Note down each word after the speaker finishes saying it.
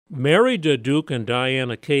Mary DeDuke and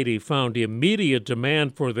Diana Cady found immediate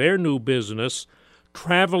demand for their new business,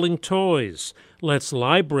 Traveling Toys. Lets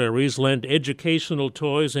libraries lend educational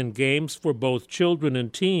toys and games for both children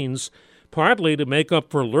and teens, partly to make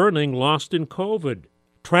up for learning lost in COVID.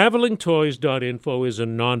 TravelingToys.info is a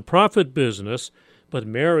nonprofit business, but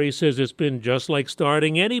Mary says it's been just like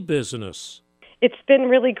starting any business. It's been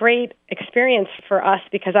really great experience for us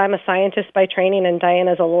because I'm a scientist by training and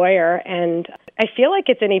Diana's a lawyer, and I feel like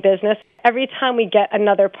it's any business. Every time we get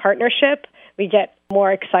another partnership, we get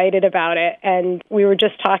more excited about it. And we were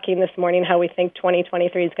just talking this morning how we think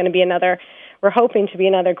 2023 is going to be we're hoping to be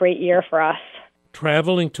another great year for us.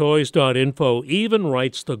 TravelingToys.info even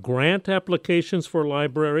writes the grant applications for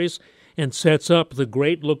libraries and sets up the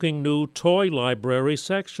great-looking new toy library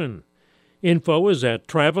section. Info is at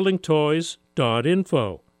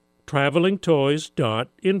TravelingToys.info.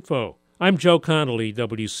 TravelingToys.info. I'm Joe Connolly,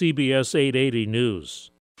 WCBS 880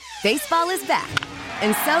 News. Baseball is back,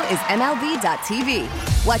 and so is MLB.tv.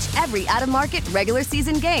 Watch every out-of-market regular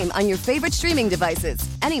season game on your favorite streaming devices,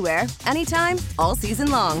 anywhere, anytime, all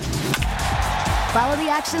season long. Follow the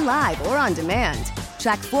action live or on demand.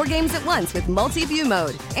 Track 4 games at once with multi-view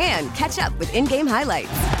mode and catch up with in-game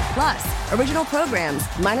highlights. Plus, original programs,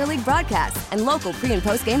 minor league broadcasts, and local pre- and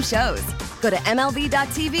post-game shows. Go to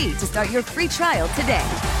MLB.tv to start your free trial today.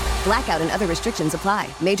 Blackout and other restrictions apply.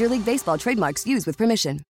 Major League Baseball trademarks used with permission.